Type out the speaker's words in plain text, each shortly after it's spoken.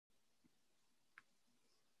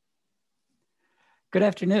Good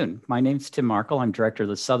afternoon. My name is Tim Markle. I'm director of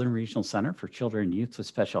the Southern Regional Center for Children and Youth with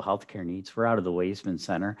Special Healthcare Needs. We're out of the Waisman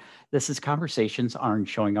Center. This is Conversations on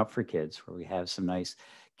Showing Up for Kids, where we have some nice,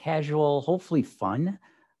 casual, hopefully fun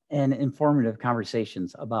and informative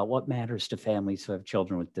conversations about what matters to families who have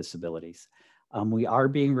children with disabilities. We are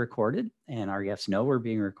being recorded, and our guests know we're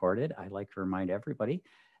being recorded. I'd like to remind everybody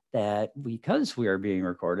that because we are being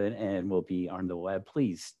recorded and will be on the web,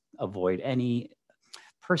 please avoid any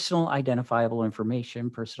personal identifiable information,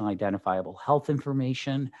 personal identifiable health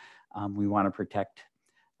information. We want to protect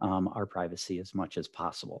our privacy as much as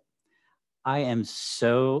possible. I am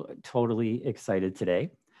so totally excited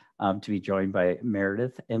today to be joined by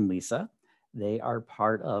Meredith and Lisa. They are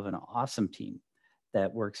part of an awesome team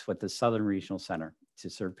that works with the Southern Regional Center to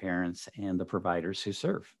serve parents and the providers who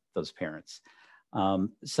serve those parents.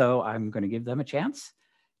 So I'm going to give them a chance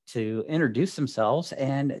to introduce themselves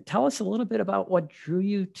and tell us a little bit about what drew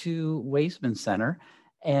you to Waisman Center.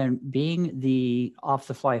 And being the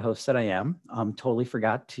off-the-fly host that I am, totally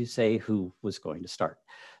forgot to say who was going to start.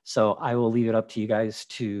 So I will leave it up to you guys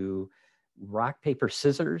to rock, paper,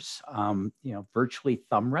 scissors, virtually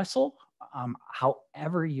thumb wrestle,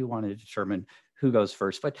 however you want to determine who goes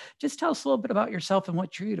first. But just tell us a little bit about yourself and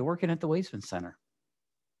what drew you to working at the Waisman Center.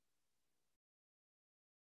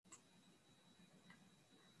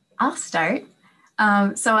 I'll start.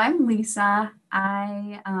 So I'm Lisa.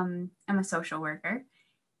 I am a social worker,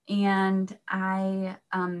 and I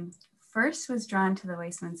first was drawn to the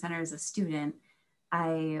Waisman Center as a student.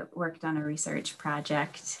 I worked on a research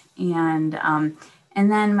project, and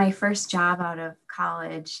then my first job out of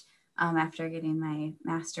college, after getting my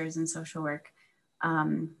master's in social work,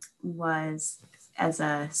 was as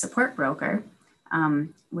a support broker,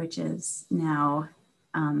 which is now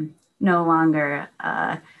no longer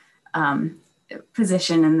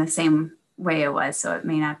position in the same way it was, so it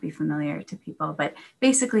may not be familiar to people, but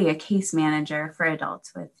basically a case manager for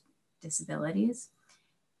adults with disabilities.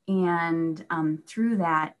 And through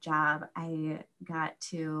that job, I got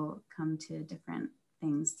to come to different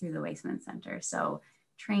things through the Waisman Center. So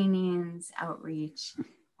trainings, outreach.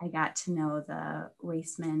 I got to know the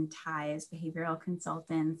Waisman Ties behavioral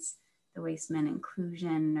consultants, the Waisman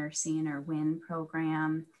Inclusion Nursing or WIN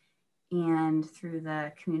program, and through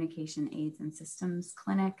the Communication Aids and Systems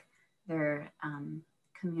Clinic, their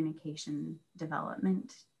Communication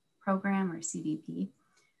Development Program or CDP.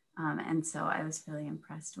 And so I was really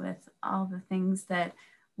impressed with all the things that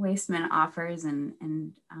Waisman offers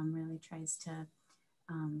and really tries to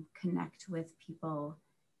connect with people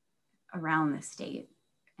around the state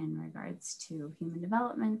in regards to human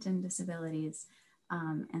development and disabilities.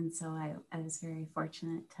 And so I was very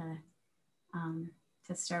fortunate to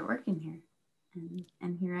start working here.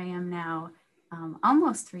 And here I am now,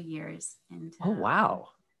 almost 3 years into Oh, wow.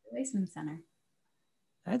 the Waisman Center.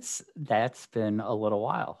 That's been a little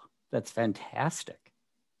while. That's fantastic.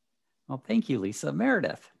 Well, thank you, Lisa.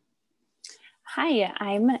 Meredith. Hi,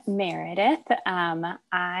 I'm Meredith.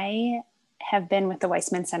 I have been with the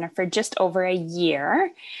Waisman Center for just over a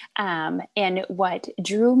year. And what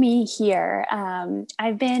drew me here, I'm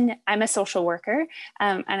a social worker,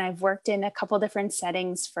 and I've worked in a couple different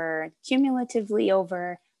settings for cumulatively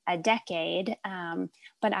over a decade.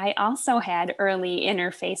 But I also had early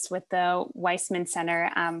interface with the Waisman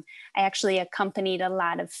Center. I actually accompanied a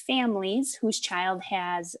lot of families whose child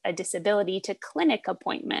has a disability to clinic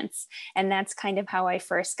appointments. And that's kind of how I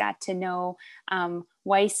first got to know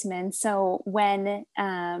Waisman. So when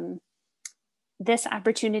this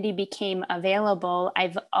opportunity became available,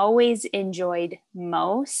 I've always enjoyed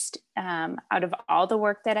most out of all the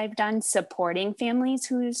work that I've done supporting families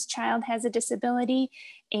whose child has a disability.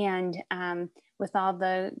 And with all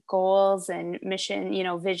the goals and mission,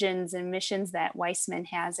 visions and missions that Waisman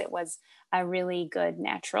has, it was a really good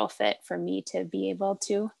natural fit for me to be able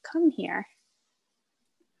to come here.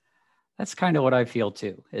 That's kind of what I feel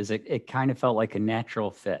too, is it kind of felt like a natural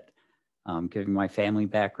fit, given my family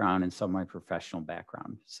background and some of my professional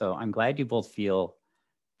background. So I'm glad you both feel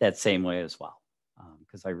that same way as well,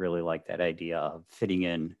 because I really like that idea of fitting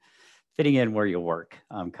in where you work.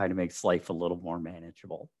 Kind of makes life a little more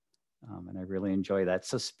manageable. And I really enjoy that.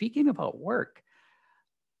 So speaking about work,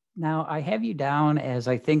 now I have you down as,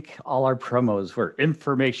 I think all our promos were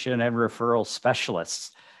Information and Referral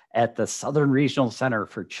Specialists at the Southern Regional Center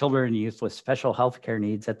for Children and Youth with Special Healthcare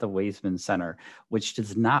Needs at the Waisman Center, which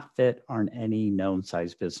does not fit on any known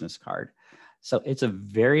size business card. So it's a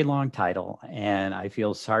very long title, and I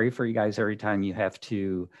feel sorry for you guys every time you have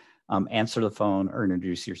to answer the phone or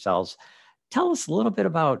introduce yourselves. Tell us a little bit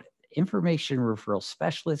about Information Referral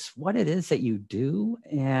Specialists, what it is that you do,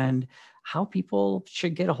 and how people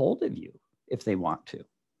should get a hold of you if they want to.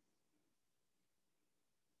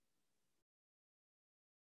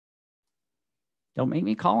 Don't make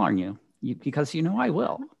me call on you, because you know I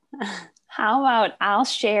will. How about I'll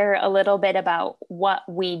share a little bit about what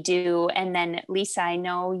we do, and then Lisa, I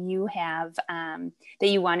know you have that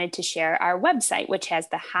you wanted to share our website, which has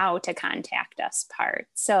the how to contact us part.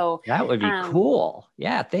 So that would be cool.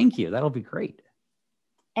 Yeah, thank you. That'll be great.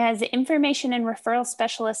 As Information and Referral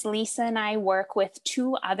Specialists, Lisa and I work with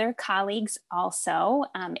two other colleagues also,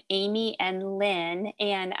 Amy and Lynn.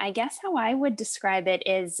 And I guess how I would describe it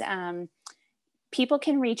is people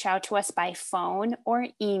can reach out to us by phone or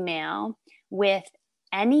email with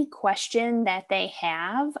any question that they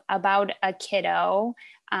have about a kiddo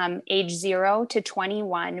age 0 to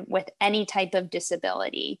 21 with any type of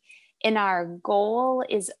disability. And our goal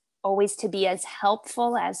is always to be as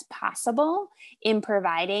helpful as possible in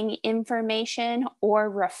providing information or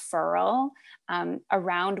referral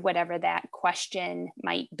around whatever that question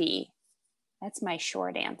might be. That's my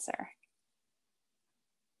short answer.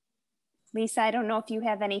 Lisa, I don't know if you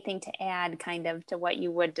have anything to add kind of to what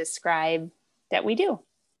you would describe that we do.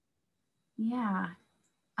 Yeah.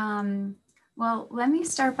 Well, let me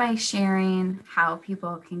start by sharing how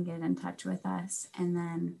people can get in touch with us, and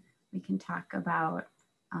then we can talk about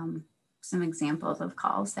some examples of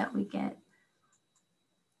calls that we get.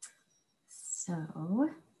 So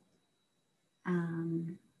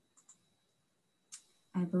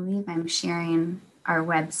I believe I'm sharing our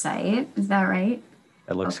website. Is that right?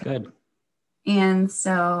 That looks good. And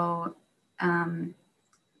so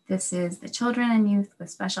this is the Children and Youth with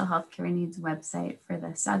Special Healthcare Needs website for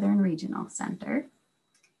the Southern Regional Center.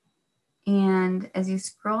 And as you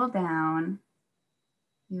scroll down,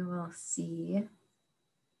 you will see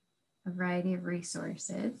a variety of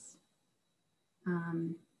resources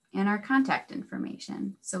and our contact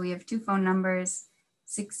information. So we have two phone numbers,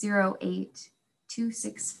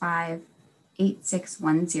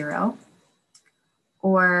 608-265-8610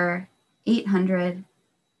 or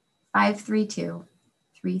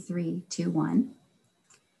 800-532-3321.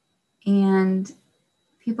 And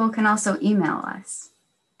people can also email us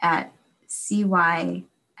at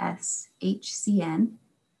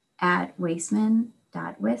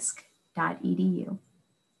CYSHCN@wasteman.wisc.edu.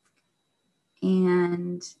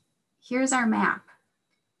 And here's our map.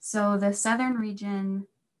 So the Southern region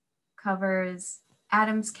covers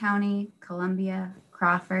Adams County, Columbia,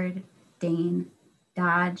 Crawford, Dane,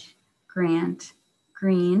 Dodge, Grant,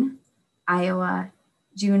 Greene, Iowa,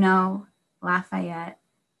 Juneau, Lafayette,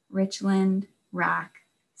 Richland, Rock,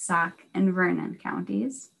 Sauk, and Vernon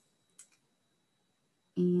counties.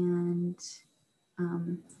 And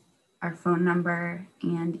our phone number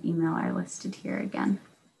and email are listed here again.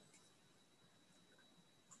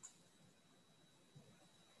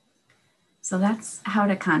 So that's how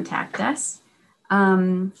to contact us.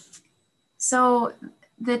 So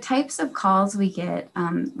the types of calls we get,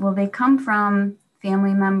 well, they come from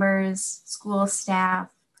family members, school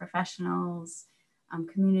staff, professionals,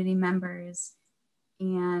 community members,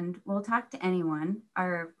 and we'll talk to anyone.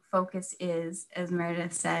 Our focus is, as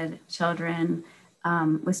Meredith said, children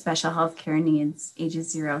with special healthcare needs,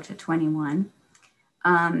 ages 0 to 21.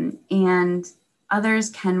 And others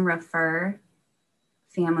can refer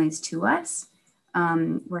families to us.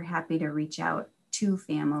 We're happy to reach out to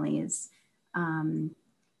families,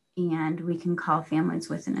 and we can call families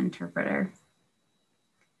with an interpreter.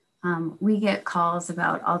 We get calls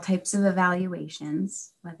about all types of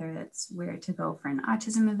evaluations, whether it's where to go for an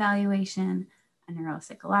autism evaluation, a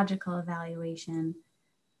neuropsychological evaluation.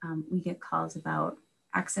 We get calls about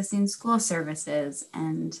accessing school services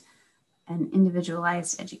and an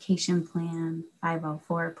individualized education plan,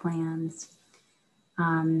 504 plans.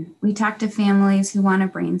 We talk to families who want to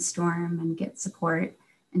brainstorm and get support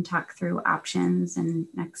and talk through options and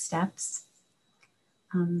next steps.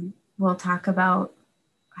 We'll talk about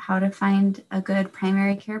how to find a good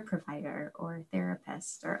primary care provider or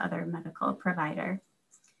therapist or other medical provider.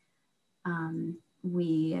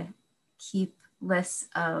 We keep lists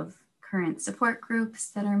of current support groups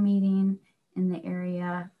that are meeting in the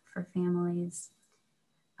area for families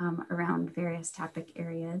around various topic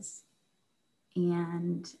areas.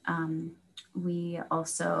 And we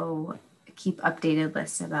also keep updated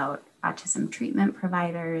lists about autism treatment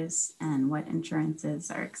providers and what insurances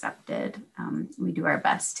are accepted. We do our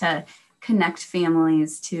best to connect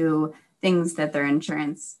families to things that their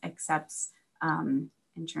insurance accepts.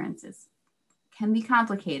 Insurances can be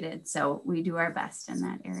complicated, so we do our best in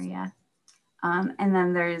that area. And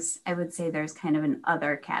then I would say there's kind of an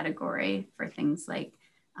other category for things like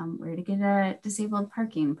where to get a disabled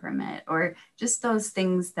parking permit, or just those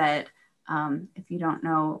things that if you don't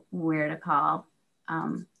know where to call,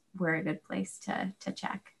 we're a good place to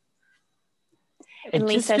check. And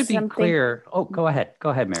Lisa, just to be clear, oh, go ahead,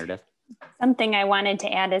 Meredith. Something I wanted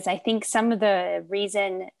to add is I think some of the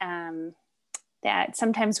reason that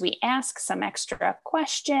sometimes we ask some extra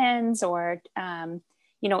questions, or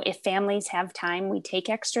if families have time, we take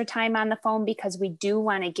extra time on the phone because we do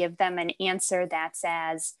want to give them an answer that's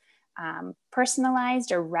as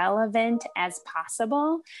personalized or relevant as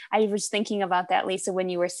possible. I was thinking about that, Lisa, when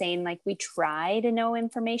you were saying, like, we try to know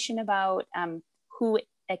information about who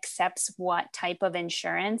accepts what type of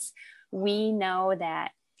insurance. We know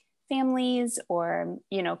that families or,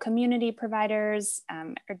 community providers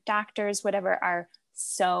or doctors, whatever, are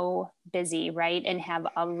so busy, right? And have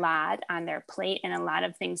a lot on their plate and a lot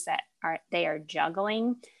of things that they are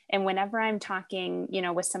juggling. And whenever I'm talking,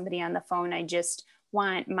 with somebody on the phone, I just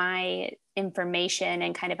want my information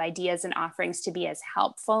and kind of ideas and offerings to be as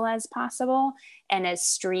helpful as possible and as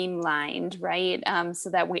streamlined, right? So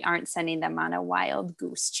that we aren't sending them on a wild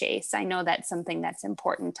goose chase. I know that's something that's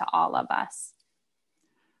important to all of us.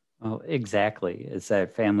 Well, exactly. Is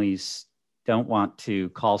that families don't want to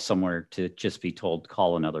call somewhere to just be told,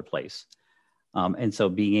 call another place. And so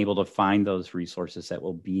being able to find those resources that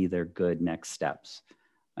will be their good next steps,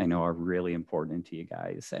 I know are really important to you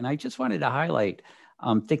guys. And I just wanted to highlight,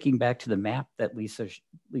 thinking back to the map that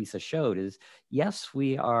Lisa showed, is yes,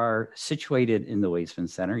 we are situated in the Wasteman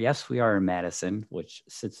Center. Yes, we are in Madison, which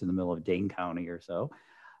sits in the middle of Dane County or so,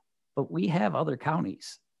 but we have other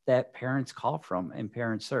counties that parents call from and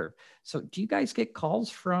parents serve. So do you guys get calls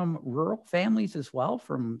from rural families as well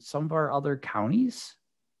from some of our other counties?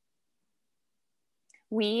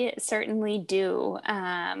 We certainly do.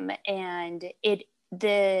 And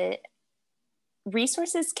the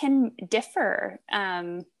resources can differ,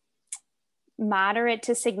 moderate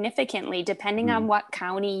to significantly, depending on what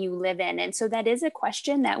county you live in. And so that is a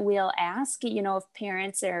question that we'll ask, if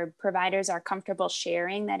parents or providers are comfortable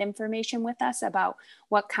sharing that information with us about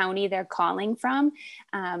what county they're calling from.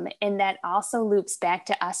 And that also loops back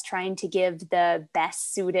to us trying to give the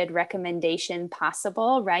best suited recommendation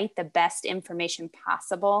possible, right? The best information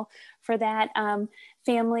possible for that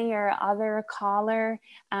family or other caller,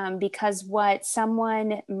 because what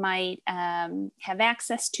someone might have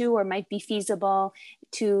access to or might be feasible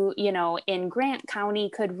to, in Grant County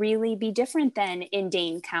could really be different than in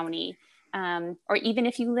Dane County. Or even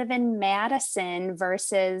if you live in Madison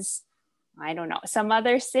versus, I don't know, some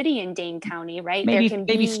other city in Dane County, right?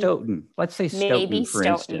 Maybe Stoughton. Let's say Stoughton, for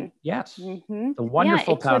instance. Yes, the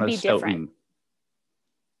wonderful town of Stoughton. Different.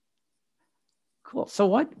 Cool. So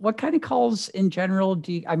what kind of calls in general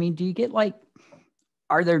do you get, like,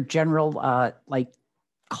 are there general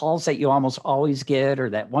calls that you almost always get, or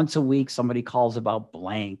that once a week somebody calls about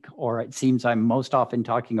blank, or it seems I'm most often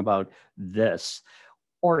talking about this,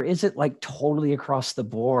 or is it like totally across the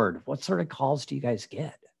board? What sort of calls do you guys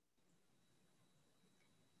get?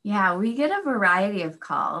 Yeah, we get a variety of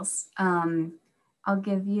calls. I'll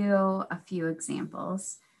give you a few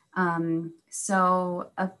examples.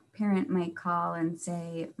 So a parent might call and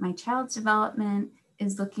say, my child's development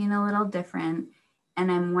is looking a little different, and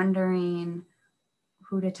I'm wondering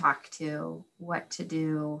who to talk to, what to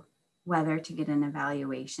do, whether to get an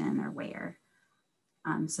evaluation or where.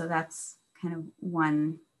 So that's kind of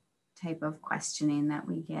one type of questioning that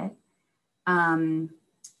we get.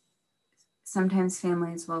 Sometimes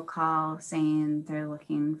families will call saying they're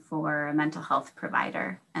looking for a mental health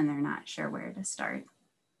provider and they're not sure where to start.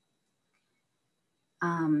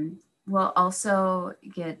 We'll also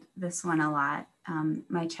get this one a lot.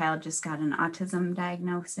 My child just got an autism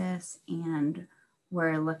diagnosis and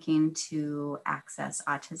we're looking to access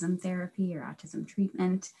autism therapy or autism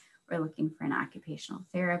treatment. We're looking for an occupational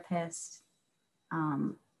therapist.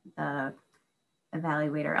 The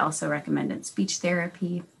evaluator also recommended speech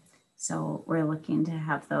therapy. So we're looking to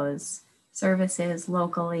have those services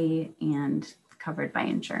locally and covered by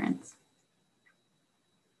insurance.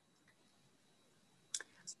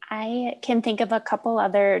 I can think of a couple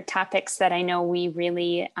other topics that I know we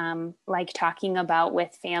really like talking about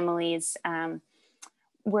with families.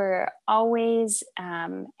 We're always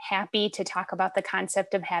happy to talk about the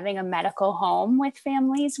concept of having a medical home with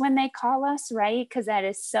families when they call us, right? Because that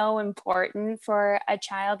is so important for a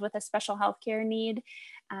child with a special healthcare need.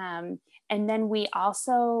 And then we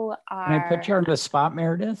also are... Can I put you on the spot,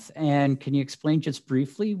 Meredith? And can you explain just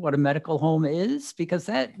briefly what a medical home is? Because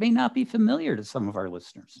that may not be familiar to some of our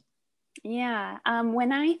listeners. Yeah.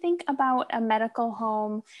 When I think about a medical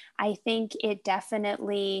home, I think it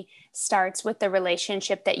definitely starts with the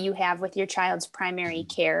relationship that you have with your child's primary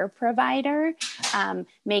care provider,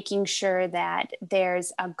 making sure that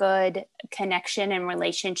there's a good connection and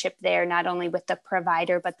relationship there, not only with the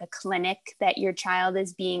provider, but the clinic that your child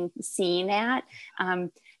is being seen at.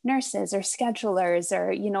 Nurses or schedulers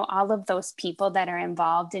or, all of those people that are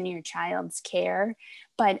involved in your child's care.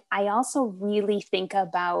 But I also really think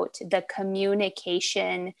about the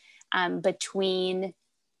communication between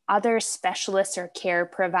other specialists or care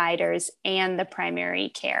providers and the primary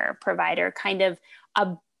care provider, kind of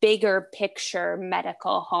a bigger picture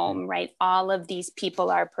medical home, right? All of these people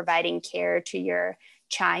are providing care to your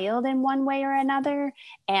child in one way or another.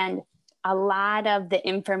 And a lot of the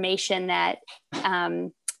information that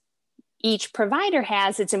each provider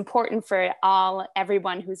has, it's important for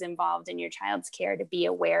everyone who's involved in your child's care to be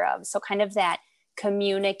aware of. So kind of that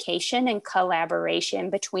communication and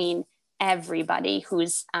collaboration between everybody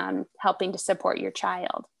who's helping to support your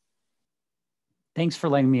child. Thanks for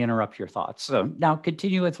letting me interrupt your thoughts. So now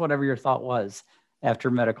continue with whatever your thought was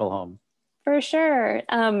after medical home. For sure.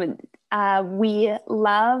 We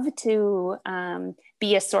love to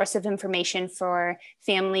be a source of information for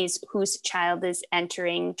families whose child is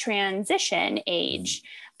entering transition age.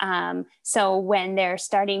 So when they're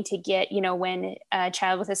starting to get, when a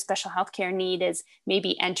child with a special healthcare need is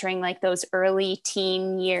maybe entering like those early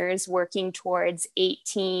teen years, working towards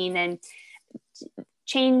 18, and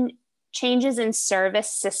changes in service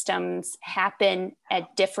systems happen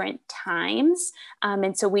at different times.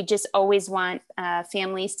 And so we just always want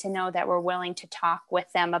families to know that we're willing to talk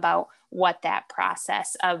with them about what that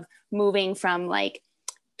process of moving from like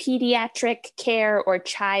pediatric care or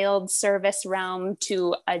child service realm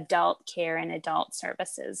to adult care and adult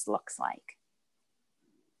services looks like.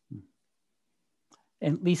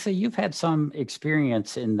 And Lisa, you've had some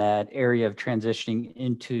experience in that area of transitioning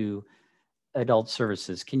into adult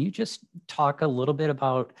services. Can you just talk a little bit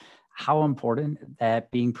about how important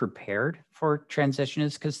that being prepared for transition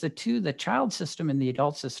is? Because the child system and the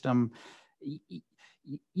adult system,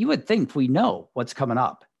 you would think we know what's coming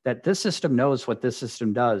up, that this system knows what this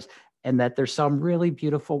system does, and that there's some really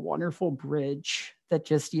beautiful, wonderful bridge that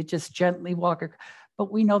you just gently walk,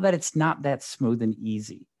 but we know that it's not that smooth and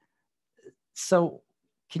easy. So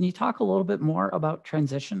can you talk a little bit more about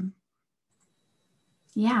transition?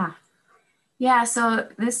 Yeah, so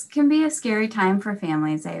this can be a scary time for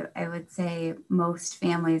families. I would say most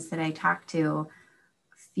families that I talk to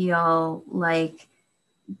feel like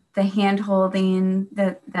the hand-holding,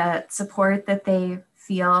 that support that they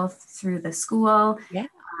feel through the school,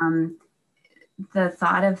 the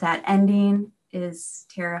thought of that ending is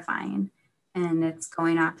terrifying, and it's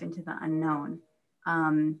going off into the unknown.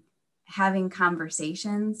 Having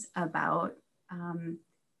conversations about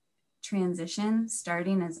transition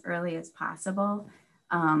starting as early as possible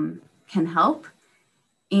can help,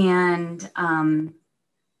 and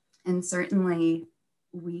certainly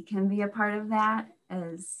we can be a part of that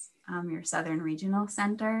as your Southern Regional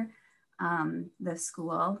Center. The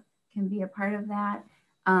school can be a part of that,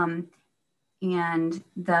 and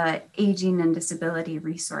the Aging and Disability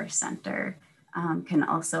Resource Center can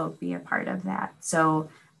also be a part of that. So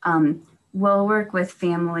we'll work with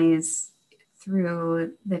families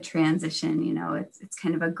through the transition. It's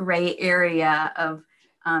kind of a gray area of,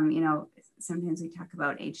 sometimes we talk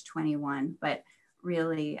about age 21, but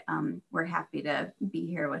really we're happy to be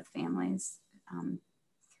here with families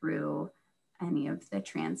through any of the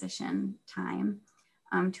transition time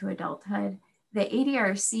to adulthood. The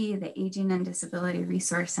ADRC, the Aging and Disability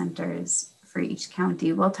Resource Centers for each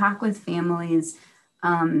county, will talk with families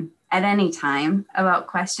at any time about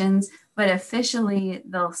questions, but officially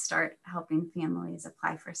they'll start helping families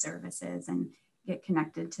apply for services and get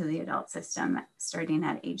connected to the adult system starting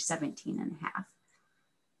at age 17 and a half.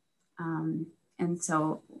 And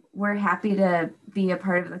so we're happy to be a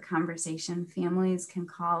part of the conversation. Families can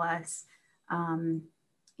call us,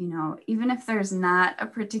 even if there's not a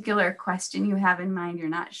particular question you have in mind, you're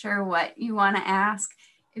not sure what you want to ask.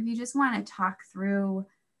 If you just want to talk through,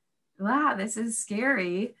 wow, this is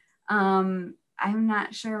scary. I'm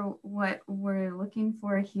not sure what we're looking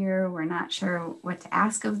for here. We're not sure what to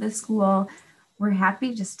ask of the school. We're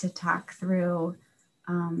happy just to talk through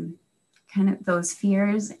kind of those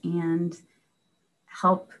fears and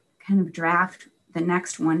help kind of draft the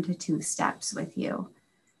next 1 to 2 steps with you.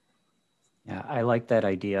 Yeah, I like that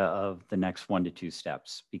idea of the next 1 to 2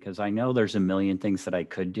 steps, because I know there's a million things that I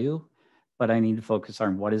could do, but I need to focus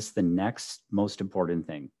on what is the next most important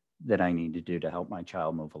thing that I need to do to help my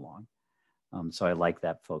child move along. So I like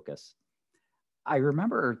that focus. I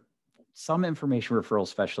remember some information referral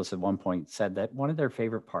specialists at one point said that one of their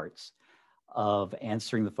favorite parts of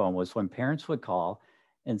answering the phone was when parents would call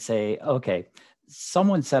and say, okay,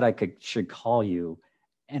 someone said should call you,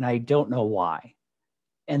 and I don't know why.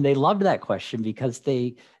 And they loved that question because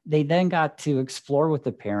they then got to explore with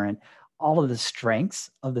the parent all of the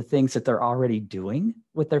strengths of the things that they're already doing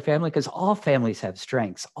with their family, because all families have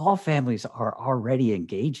strengths. All families are already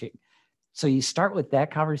engaging. So you start with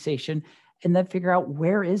that conversation and then figure out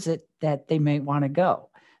where is it that they may want to go.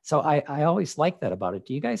 So I always like that about it.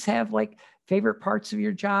 Do you guys have like favorite parts of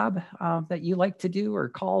your job that you like to do, or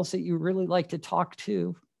calls that you really like to talk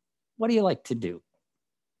to? What do you like to do?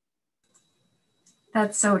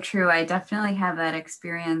 That's so true. I definitely have that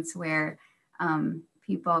experience where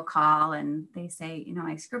people call and they say,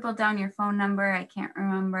 I scribbled down your phone number. I can't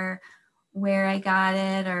remember where I got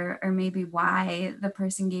it or maybe why the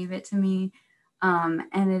person gave it to me.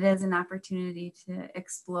 And it is an opportunity to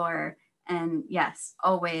explore. And yes,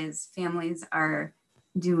 always families are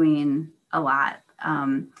doing a lot.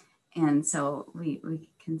 And so we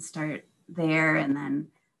can start there and then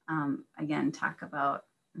again, talk about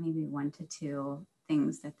maybe 1 to 2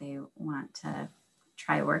 things that they want to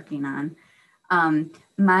try working on.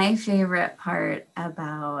 My favorite part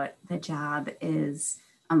about the job is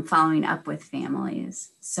following up with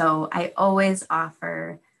families. So I always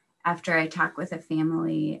offer, after I talk with a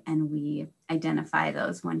family and we identify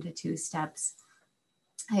those 1 to 2 steps,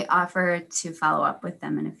 I offer to follow up with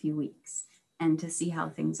them in a few weeks and to see how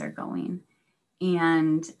things are going.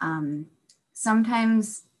 And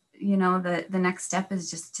sometimes, the next step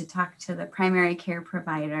is just to talk to the primary care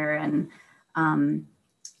provider and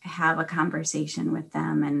have a conversation with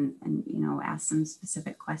them and ask some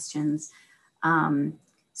specific questions.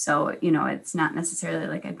 So, it's not necessarily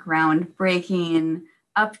like a groundbreaking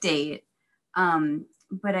update,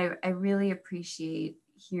 but I really appreciate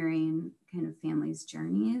hearing kind of families'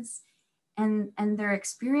 journeys and their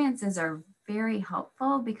experiences are very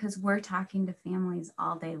helpful because we're talking to families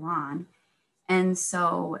all day long. And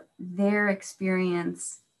so their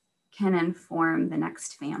experience can inform the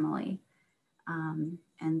next family.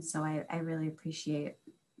 And so I really appreciate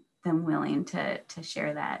them willing to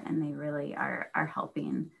share that. And they really are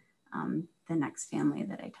helping the next family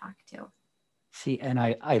that I talk to. See, and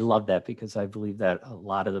I love that because I believe that a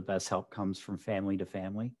lot of the best help comes from family to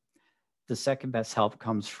family. The second best help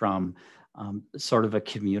comes from sort of a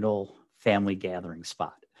communal family gathering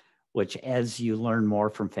spot, which as you learn more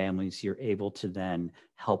from families, you're able to then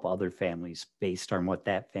help other families based on what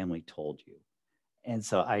that family told you. And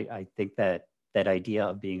so I think that idea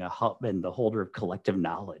of being a hub and the holder of collective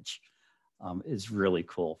knowledge is really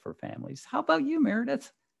cool for families. How about you, Meredith?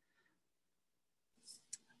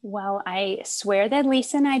 Well, I swear that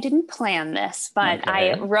Lisa and I didn't plan this, but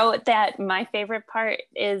okay. I wrote that my favorite part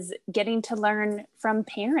is getting to learn from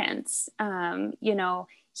parents,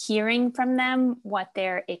 hearing from them what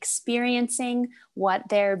they're experiencing, what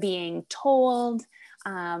they're being told,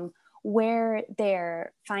 where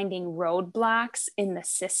they're finding roadblocks in the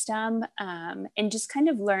system, and just kind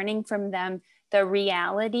of learning from them the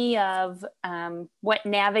reality of what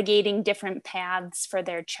navigating different paths for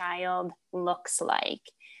their child looks like.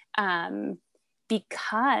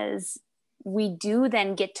 Because we do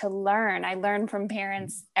then get to learn. I learn from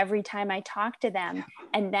parents every time I talk to them,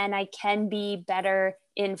 and then I can be better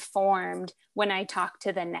informed when I talk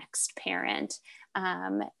to the next parent.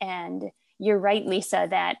 And you're right, Lisa,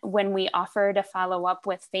 that when we offer to follow up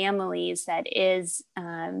with families, that is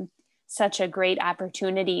such a great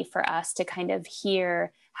opportunity for us to kind of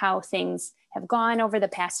hear how things have gone over the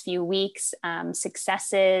past few weeks,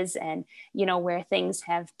 successes, and where things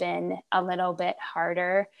have been a little bit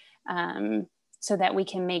harder, so that we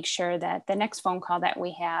can make sure that the next phone call that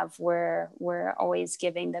we have, we're always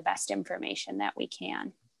giving the best information that we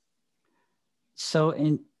can. So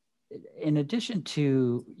in addition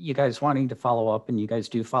to you guys wanting to follow up, and you guys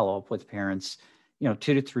do follow up with parents, 2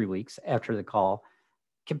 to 3 weeks after the call,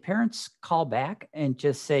 can parents call back and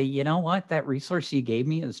just say, you know what, that resource you gave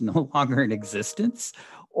me is no longer in existence,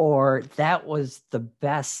 or that was the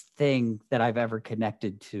best thing that I've ever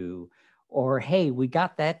connected to, or, hey, we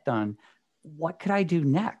got that done. What could I do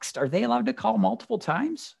next? Are they allowed to call multiple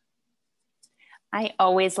times? I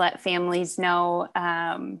always let families know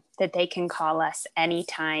that they can call us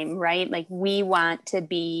anytime, right? Like, we want to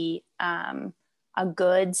be a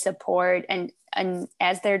good support and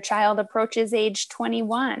as their child approaches age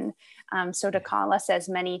 21. So to call us as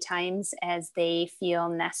many times as they feel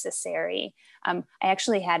necessary. I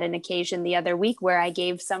actually had an occasion the other week where I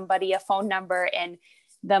gave somebody a phone number and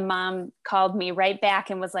the mom called me right back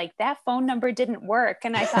and was like, that phone number didn't work.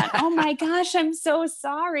 And I thought, oh my gosh, I'm so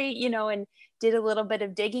sorry, and did a little bit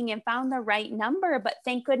of digging and found the right number. But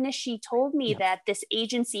thank goodness she told me that this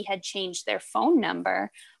agency had changed their phone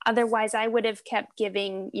number. Otherwise, I would have kept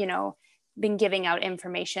been giving out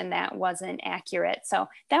information that wasn't accurate. So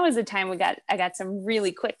that was the time I got some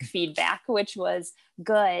really quick feedback, which was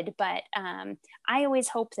good. But I always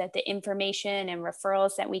hope that the information and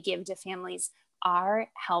referrals that we give to families are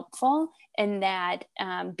helpful, and that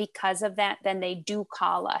because of that, then they do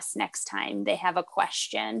call us next time they have a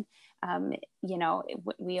question.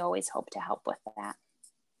 We always hope to help with that.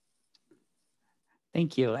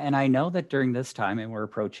 Thank you. And I know that during this time, and we're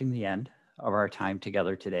approaching the end of our time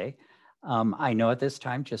together today, I know at this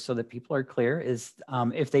time, just so that people are clear, is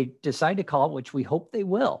if they decide to call, which we hope they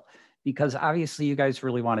will, because obviously you guys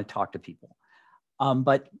really want to talk to people.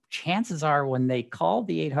 But chances are when they call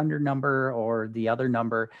the 800 number or the other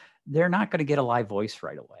number, they're not going to get a live voice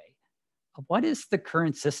right away. What is the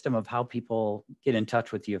current system of how people get in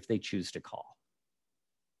touch with you if they choose to call?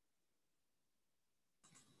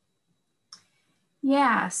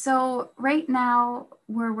 Yeah, so right now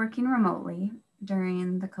we're working remotely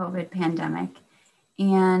during the COVID pandemic,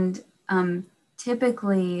 and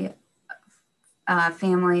typically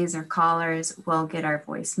families or callers will get our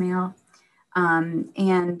voicemail,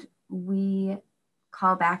 and we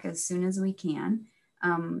call back as soon as we can.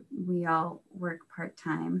 We all work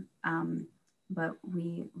part-time, but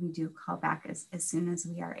we do call back as soon as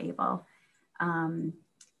we are able.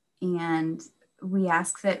 And we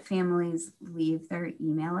ask that families leave their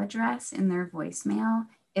email address in their voicemail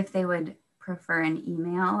if they would prefer an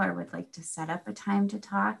email or would like to set up a time to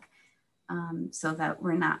talk, so that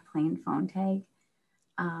we're not playing phone tag.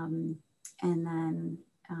 And then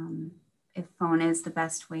if phone is the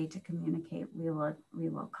best way to communicate, we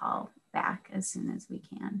will call back as soon as we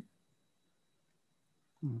can.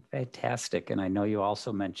 Fantastic. And I know you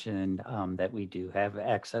also mentioned that we do have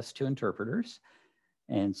access to interpreters.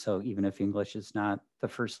 And so even if English is not the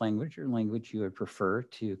first language or language you would prefer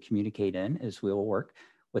to communicate in, is we will work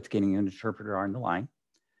with getting an interpreter on the line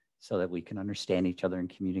so that we can understand each other and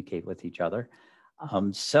communicate with each other.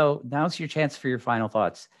 So now's your chance for your final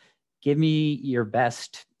thoughts. Give me your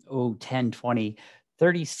best 10, 20,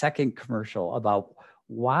 30-second commercial about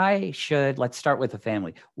let's start with a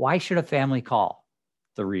family. Why should a family call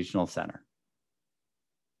the regional center?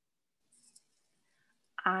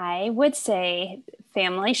 I would say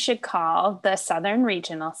families should call the Southern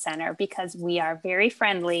Regional Center because we are very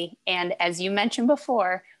friendly. And as you mentioned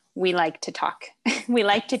before, we like to talk. We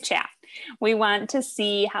like to chat. We want to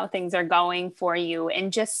see how things are going for you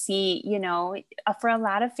and just see, for a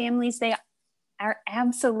lot of families, they are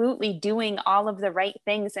absolutely doing all of the right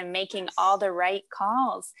things and making all the right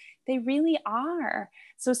calls. They really are.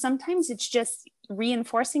 So sometimes it's just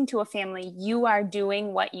reinforcing to a family, you are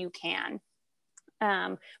doing what you can.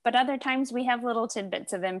 But other times we have little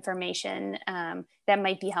tidbits of information that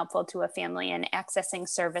might be helpful to a family in accessing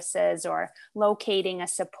services or locating a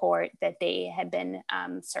support that they had been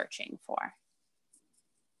searching for.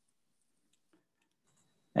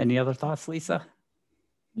 Any other thoughts, Lisa?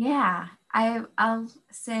 Yeah, I'll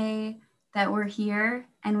say that we're here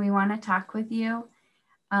and we want to talk with you.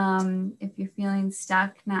 If you're feeling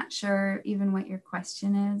stuck, not sure even what your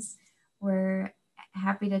question is, we're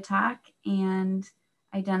happy to talk and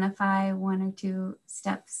identify one or two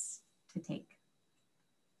steps to take.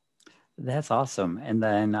 That's awesome. And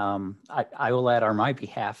then I will add on my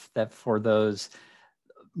behalf that for those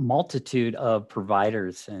multitude of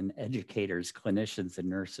providers and educators, clinicians and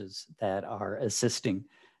nurses that are assisting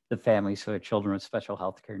the families who have children with special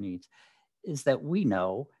health care needs, is that we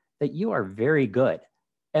know that you are very good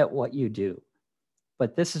at what you do,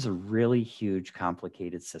 but this is a really huge,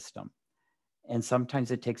 complicated system. And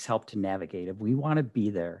sometimes it takes help to navigate it. We want to be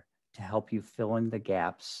there to help you fill in the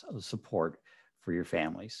gaps of support for your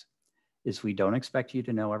families. We don't expect you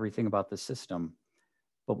to know everything about the system,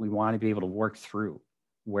 but we want to be able to work through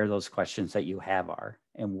where those questions that you have are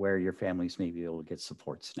and where your families may be able to get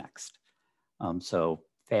supports next. So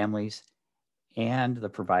families and the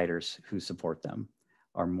providers who support them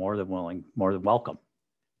are more than welcome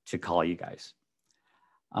to call you guys.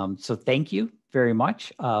 So thank you very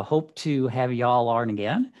much. Hope to have you all on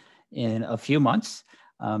again in a few months.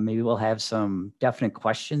 Maybe we'll have some definite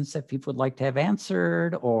questions that people would like to have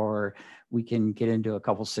answered, or we can get into a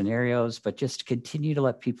couple scenarios, but just continue to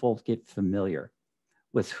let people get familiar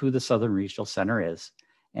with who the Southern Regional Center is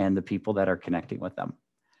and the people that are connecting with them.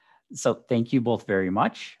 So thank you both very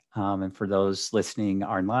much. And for those listening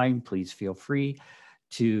online, please feel free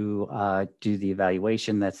to do the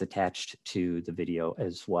evaluation that's attached to the video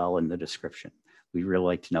as well in the description. We'd really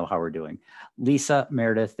like to know how we're doing. Lisa,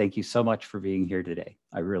 Meredith, thank you so much for being here today.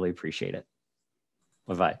 I really appreciate it.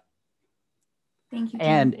 Bye-bye. Thank you, Tim.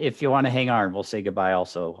 And if you want to hang on, we'll say goodbye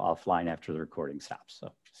also offline after the recording stops.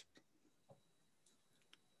 So.